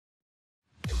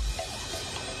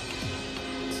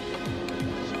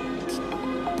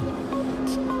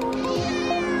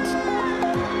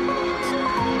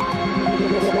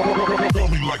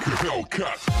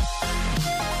Hellcat.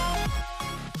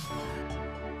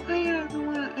 Hi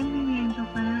everyone, I'm the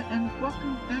Angelfire, and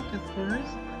welcome back, explorers,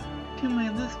 to my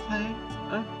Let's Play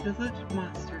of Village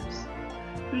Monsters.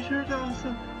 Be sure to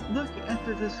also look at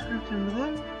the description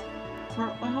below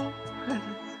for all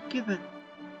credits given.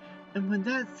 And with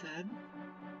that said,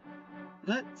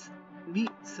 let's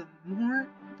meet some more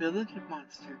village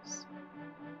monsters.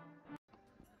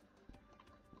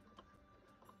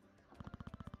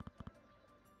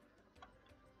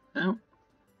 Oh.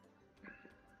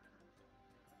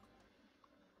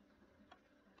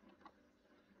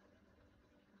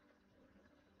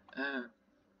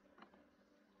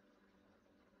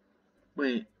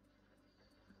 Wait.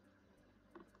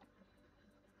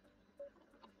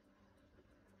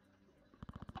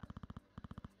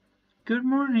 Good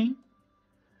morning.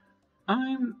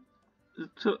 I'm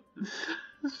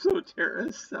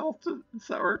Soterra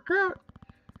Sauerkraut,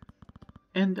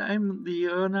 and I'm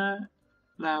Leona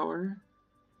Lauer.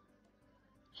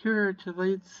 Here are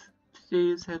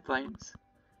today's headlines.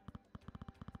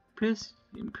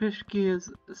 Pishki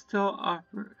is still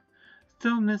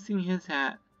missing his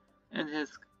hat, and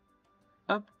has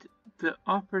upped the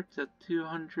offer to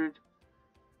 200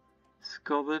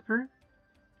 skull liver.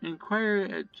 Inquire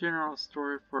at general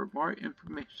store for more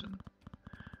information.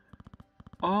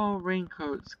 All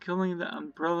raincoats killing the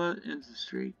umbrella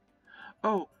industry.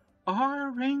 Oh, are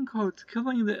raincoats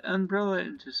killing the umbrella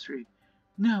industry?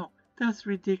 No, that's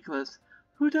ridiculous.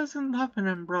 Who doesn't love an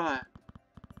umbrella?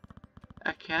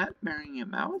 A cat marrying a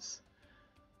mouse?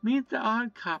 Meet the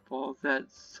odd couple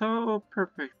that's so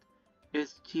perfect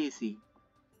it's cheesy.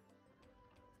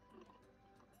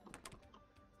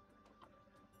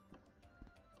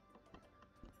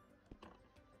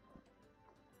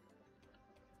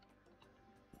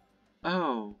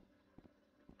 Oh.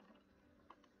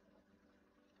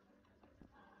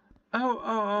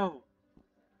 Oh.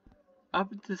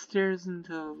 Up the stairs and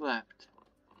to the left.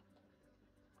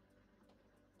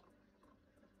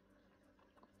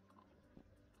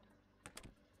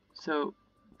 So,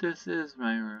 this is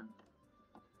my room.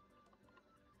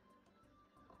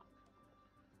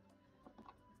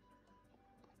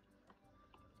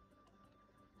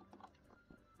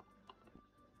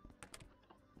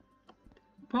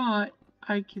 But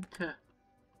I get to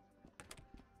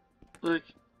look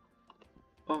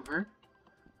over.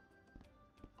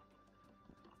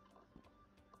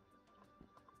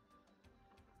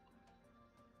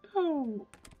 Oh!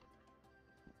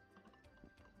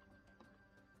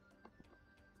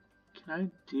 Can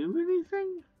I do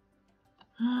anything?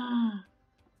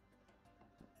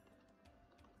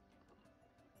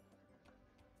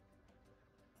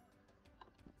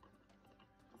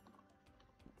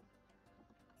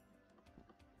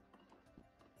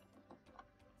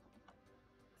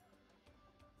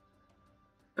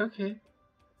 Okay.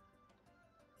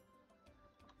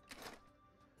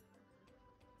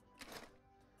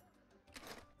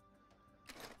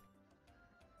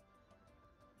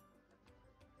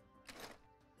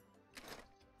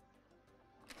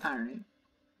 Alright.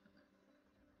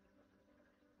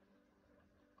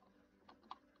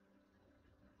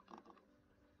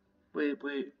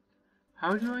 Wait.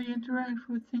 How do I interact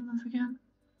with things again?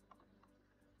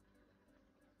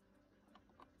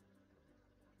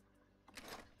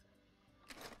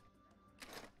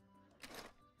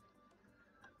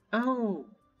 Oh!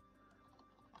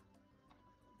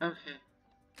 Okay.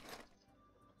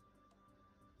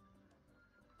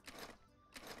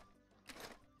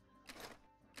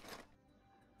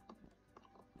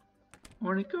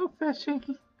 Wanna go fishing?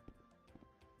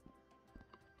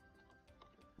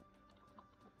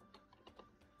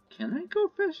 Can I go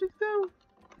fishing though?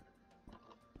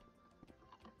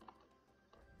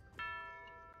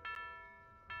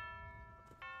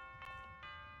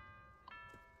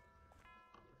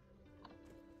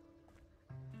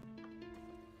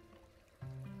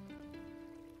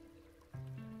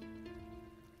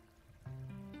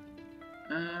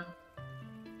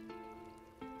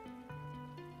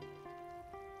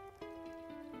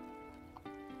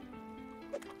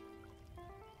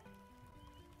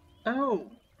 Oh!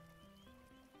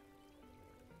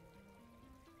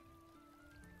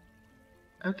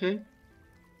 Okay.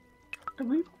 Are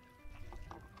we?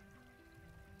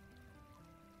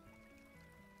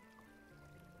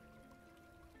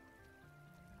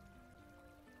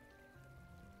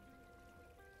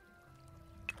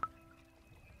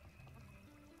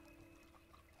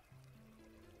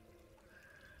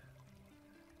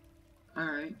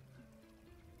 Alright.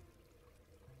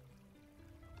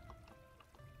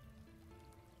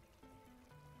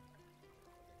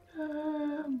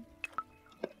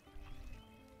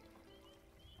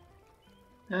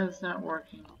 That is not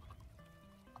working.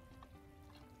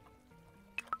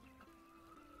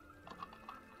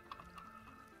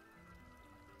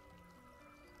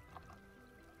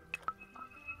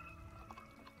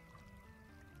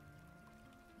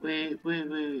 Wait.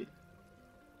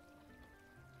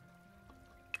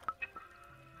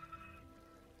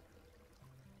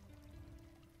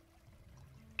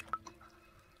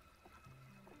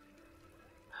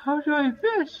 How do I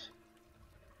fish?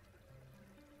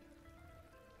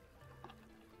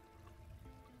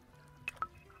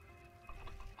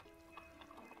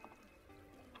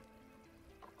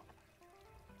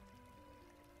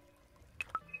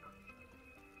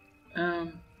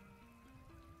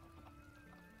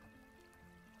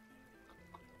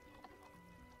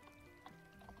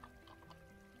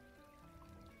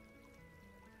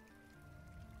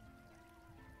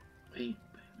 Wait.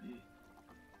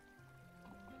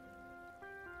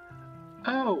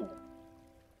 Oh!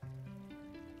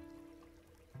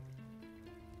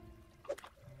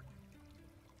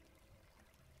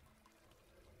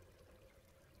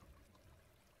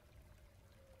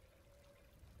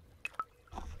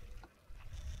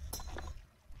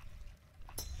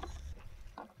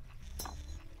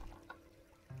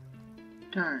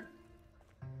 Darn.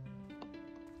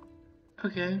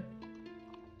 Okay.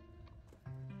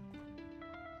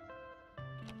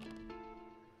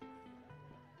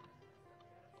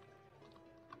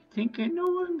 I think I know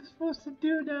what I'm supposed to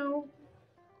do now.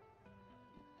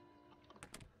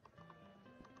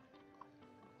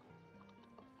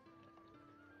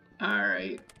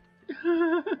 Alright.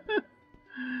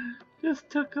 This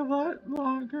took a lot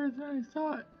longer than I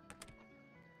thought.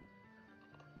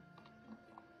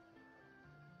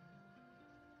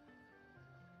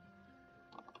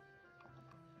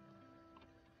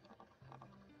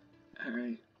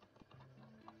 Alright.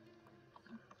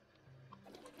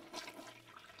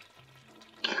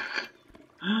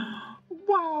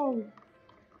 Wow!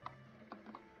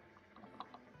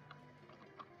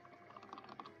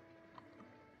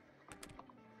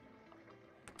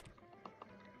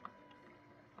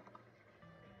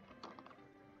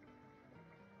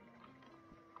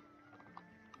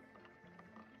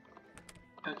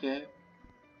 Okay.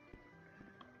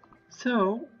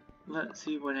 So, let's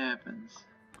see what happens.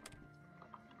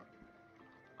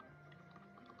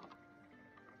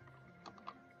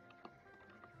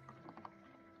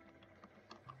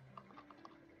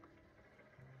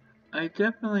 I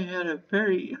definitely had a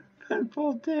very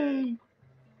eventful day.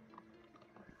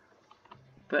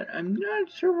 But I'm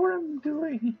not sure what I'm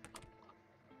doing.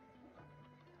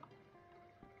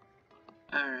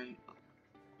 Alright.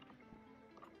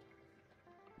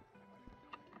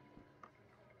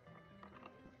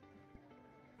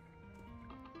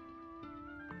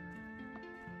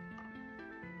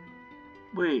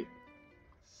 Wait.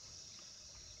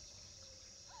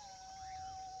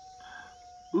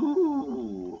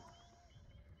 Ooh.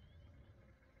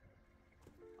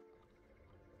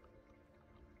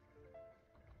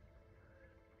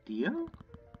 Dio?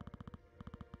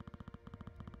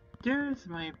 There's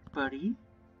my buddy.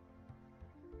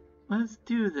 Let's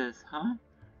do this, huh?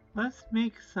 Let's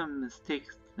make some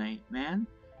mistakes tonight, man.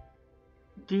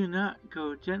 Do not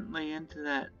go gently into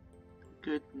that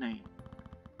good night.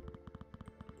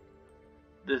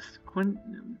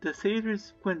 The satyr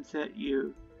squints at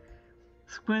you.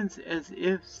 Squints as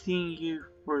if seeing you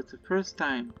for the first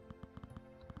time.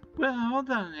 Well, hold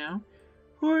on now.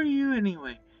 Who are you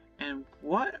anyway? And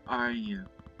what are you?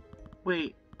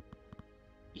 Wait.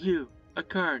 You, a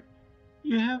guard.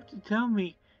 You have to tell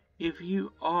me if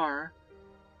you are.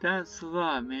 That's the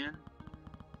law, man.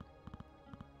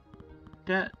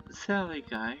 That Sally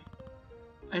guy.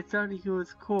 I thought he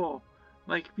was cool.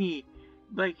 Like me.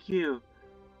 Like you.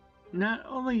 Not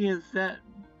only is that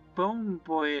bone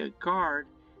boy a guard,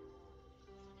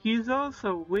 he's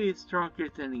also way stronger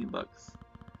than he looks.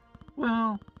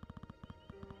 Well,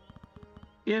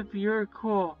 if you're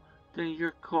cool, then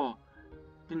you're cool.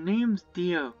 The name's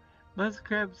Dio. Let's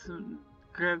grab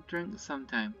drinks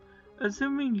sometime.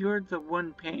 Assuming you're the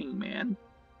one paying, man.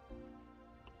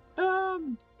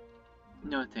 No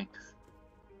thanks.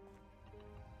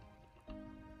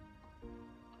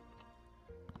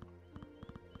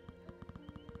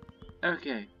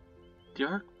 Okay,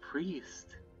 Dark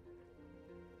Priest.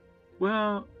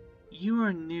 Well, you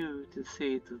are new to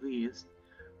say the least.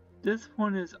 This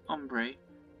one is Umbre.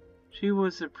 She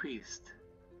was a priest.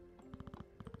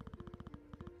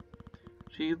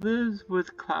 She lives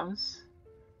with Klaus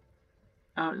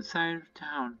outside of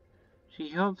town. She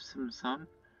helps him some,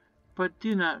 but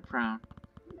do not frown.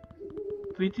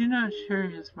 We do not share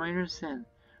his minor sin.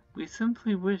 We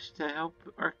simply wish to help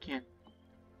our kin.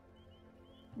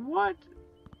 What?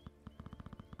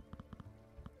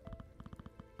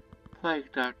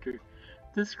 Plague Doctor.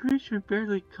 This creature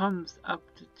barely comes up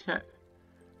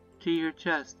to your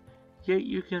chest, yet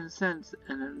you can sense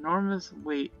an enormous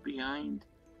weight behind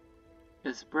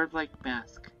its bird-like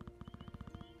mask.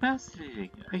 Fascinating.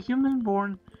 A human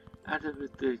born out of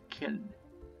the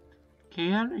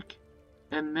chaotic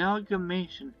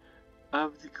amalgamation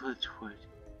of the glitchwood.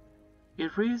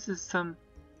 It raises some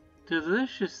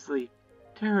deliciously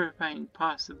terrifying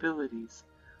possibilities.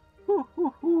 Hoo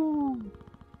hoo hoo!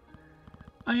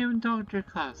 I am Dr.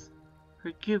 Klaus.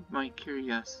 Forgive my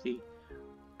curiosity,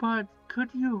 but could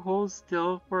you hold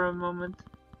still for a moment?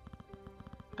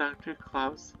 Dr.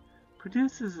 Klaus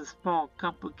produces a small,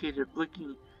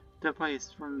 complicated-looking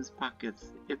device from his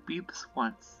pockets. It beeps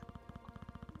once.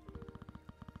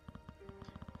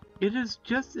 It is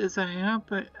just as I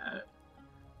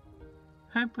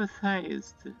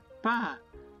hypothesized. Bah!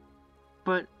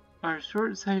 But our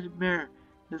short-sighted mayor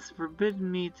has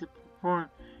forbidden me to perform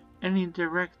any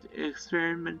direct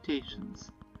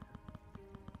experimentations.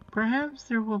 Perhaps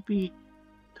there will be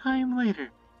time later.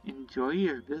 Enjoy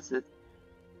your visit,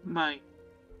 my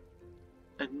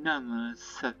anomalous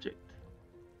subject.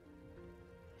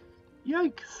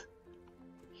 Yikes!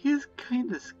 He's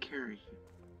kinda scary.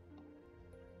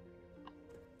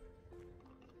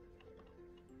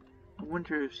 I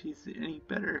wonder if she's any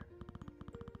better.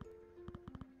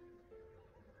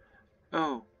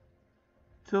 Oh.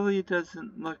 Silly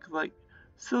doesn't look like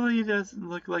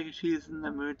she's in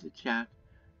the mood to chat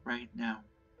right now.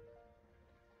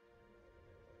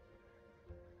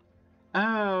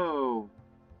 Oh.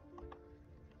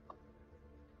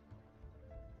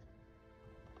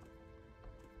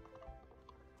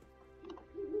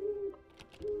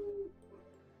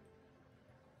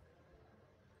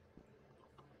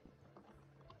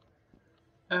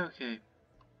 Okay.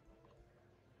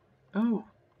 Oh.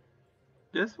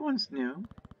 This one's new.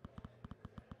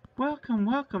 Welcome,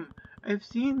 welcome. I've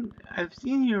seen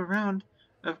you around,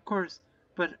 of course,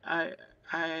 but I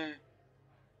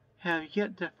have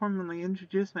yet to formally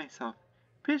introduce myself.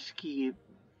 Pishki,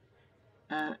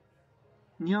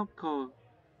 Nilko,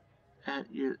 at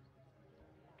your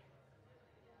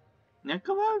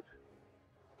Nikolov?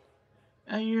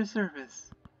 At your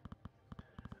service.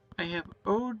 I have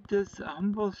owned this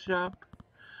humble shop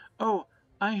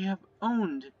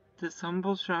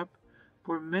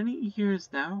for many years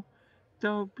now,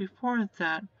 though before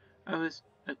that I was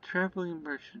a traveling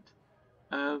merchant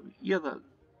of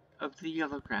the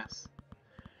yellow grass.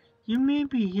 You may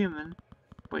be human,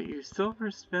 but your silver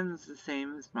spins the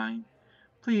same as mine.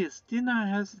 Please do not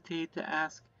hesitate to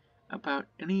ask about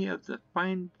any of my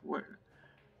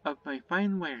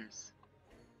fine wares.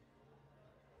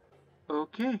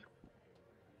 Okay.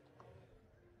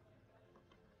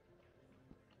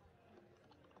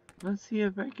 Let's see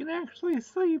if I can actually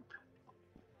sleep.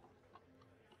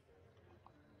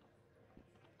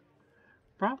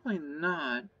 Probably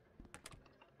not.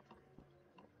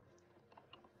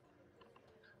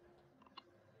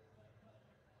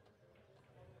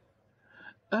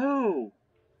 Oh!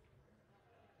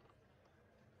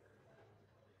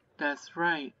 That's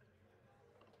right.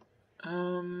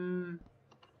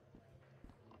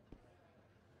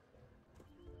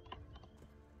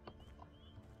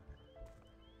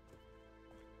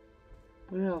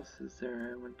 What else is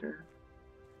there, I wonder?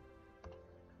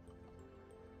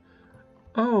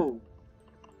 Oh!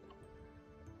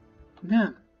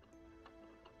 Nem.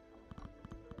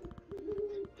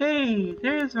 Hey,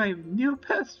 there's my new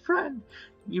best friend!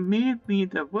 You made me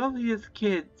the wealthiest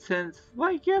kid since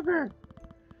like ever!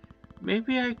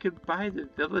 Maybe I could buy the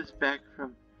village back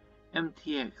from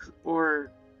MTX,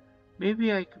 or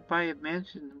maybe I could buy a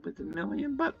mansion with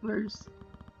 1,000,000 butlers.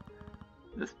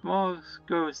 The small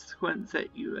ghost squints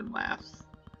at you and laughs.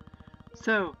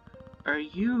 So, are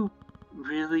you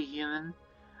really human?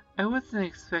 I wasn't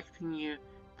expecting you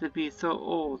to be so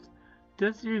old.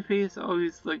 Does your face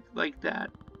always look like that?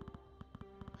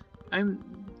 I'm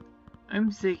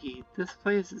Ziggy. This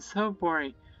place is so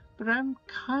boring, but I'm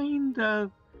kind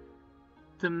of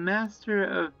the master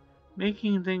of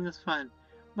making things fun.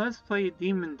 Let's play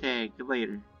demon tag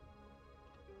later.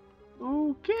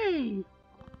 Okay.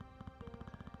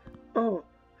 Oh,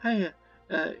 hiya,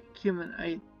 human.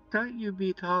 I thought you'd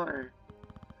be taller.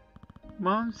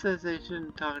 Mom says I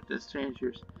shouldn't talk to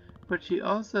strangers, but she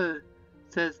also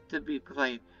says to be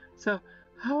polite. So,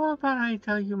 how about I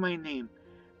tell you my name?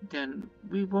 Then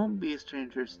we won't be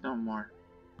strangers no more.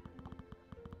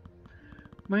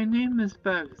 My name is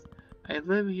Bugs. I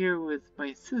live here with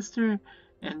my sister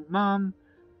and Mom.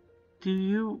 Do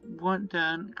you want to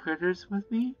hunt critters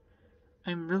with me?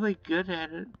 I'm really good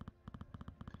at it.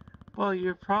 Well,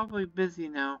 you're probably busy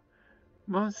now.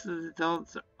 Most of the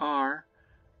adults are.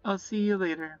 I'll see you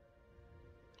later.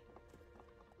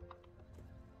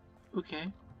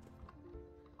 Okay.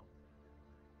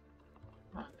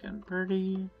 Fucking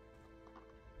birdie.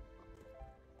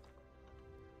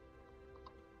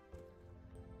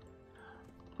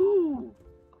 Ooh!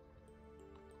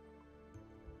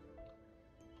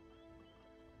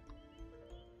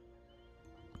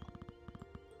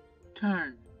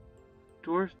 Turn.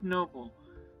 Dwarf noble.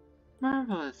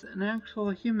 Marvelous, an actual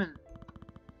human.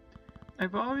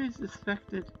 I've always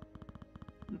suspected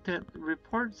that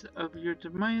reports of your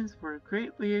demise were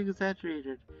greatly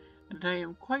exaggerated, and I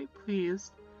am quite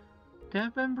pleased to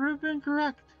have been proven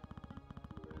correct.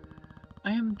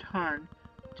 I am Tarn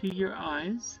to your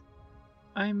eyes.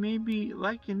 I may be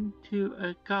likened to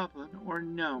a goblin or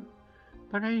gnome,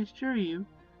 but I assure you,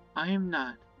 I am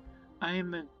not. I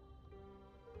am a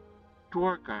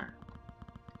Dwargar.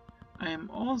 I am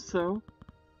also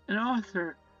an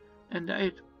author, and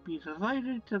I'd be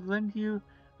delighted to lend you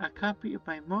a copy of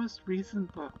my most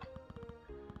recent book.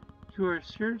 You are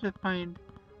sure to find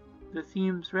the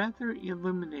themes rather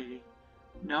illuminating.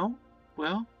 No?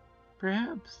 Well,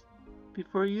 perhaps.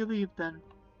 Before you leave, then.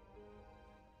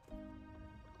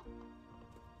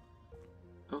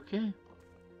 Okay.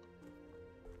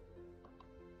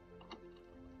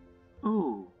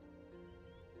 Ooh.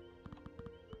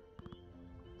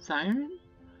 Siren?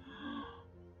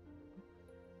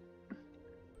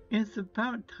 It's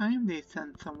about time they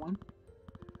sent someone.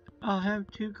 I'll have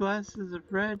 2 glasses of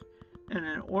red and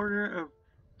an order of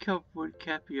kelpwood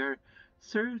caviar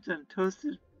served on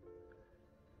toasted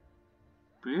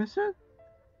brisket?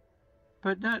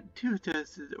 But not too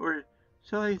toasted, or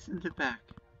shall I send it back?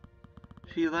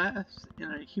 She laughs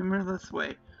in a humorless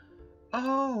way.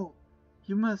 Oh,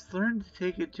 you must learn to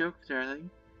take a joke, darling.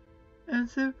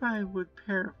 As if I would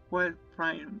pair red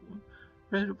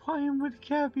wine with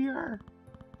caviar.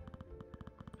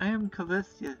 I am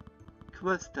Callista.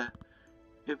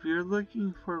 If you're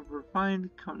looking for refined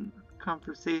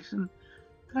conversation,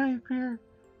 then I fear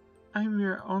I'm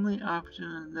your only option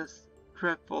in this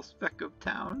dreadful speck of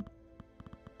town.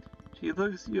 She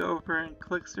looks you over and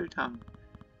clicks her tongue.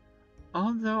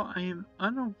 Although I am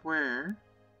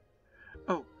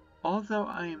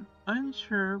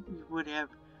unsure we would have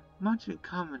much in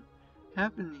common,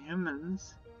 have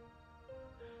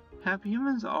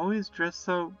humans always dressed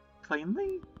so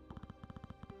plainly?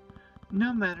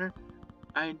 No matter,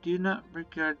 I do not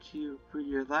regard you for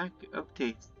your lack of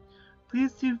taste.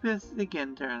 Please do visit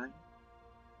again, darling.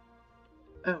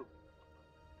 Oh.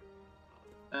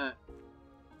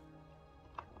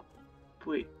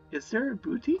 Wait, is there a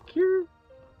boutique here?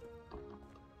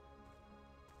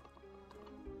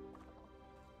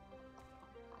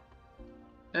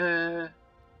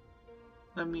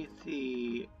 Let me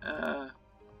see,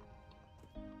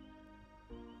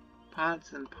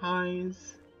 pots and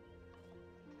pies.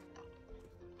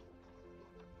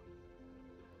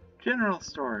 General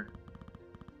store.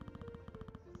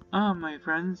 Ah, my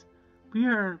friends, we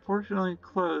are unfortunately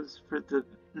closed for the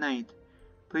night.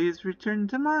 Please return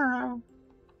tomorrow.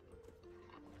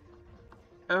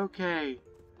 Okay,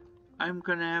 I'm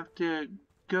gonna have to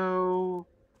go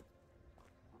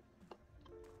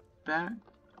back.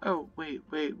 Oh, wait.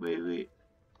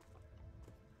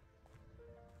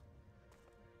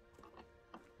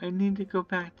 I need to go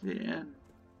back to the inn.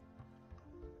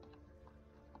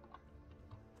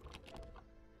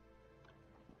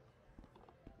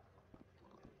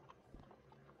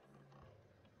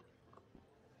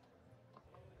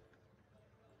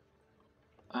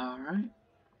 Alright.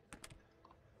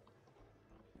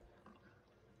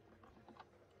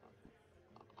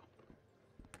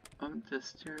 Up the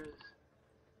stairs.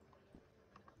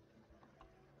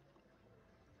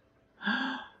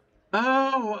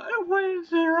 Oh, I went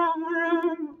into the wrong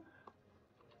room!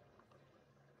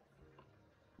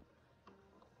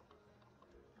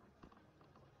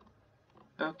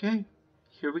 Okay,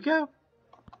 here we go.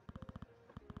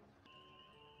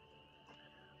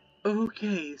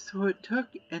 Okay, so it took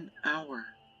an hour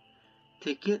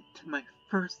to get to my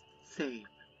first save.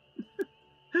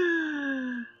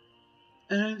 And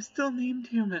I'm still named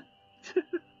human.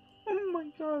 Oh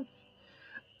my gosh.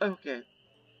 Okay.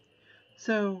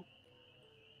 So,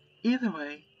 either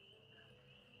way,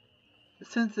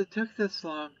 since it took this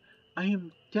long, I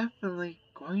am definitely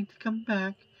going to come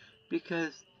back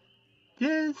because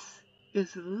this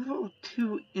is a little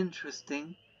too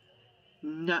interesting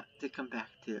not to come back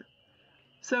to.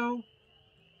 So,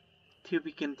 to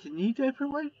be continued,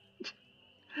 everyone.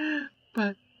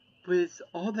 But with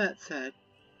all that said,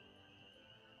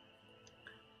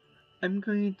 I'm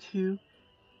going to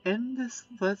end this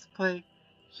Let's Play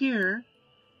here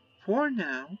for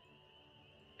now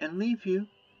and leave you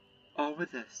all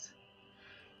with this.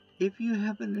 If you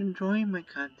have been enjoying my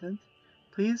content,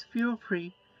 please feel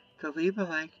free to leave a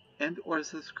like and or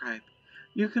subscribe.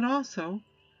 You can also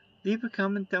leave a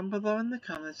comment down below in the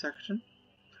comment section.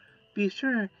 Be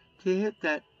sure to hit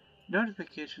that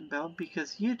notification bell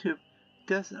because YouTube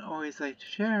doesn't always like to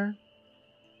share.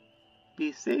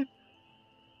 Be safe,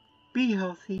 be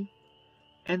healthy,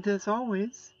 and as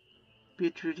always, be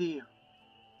true to you.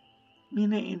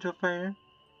 Mena Angelfire,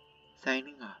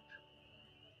 signing off.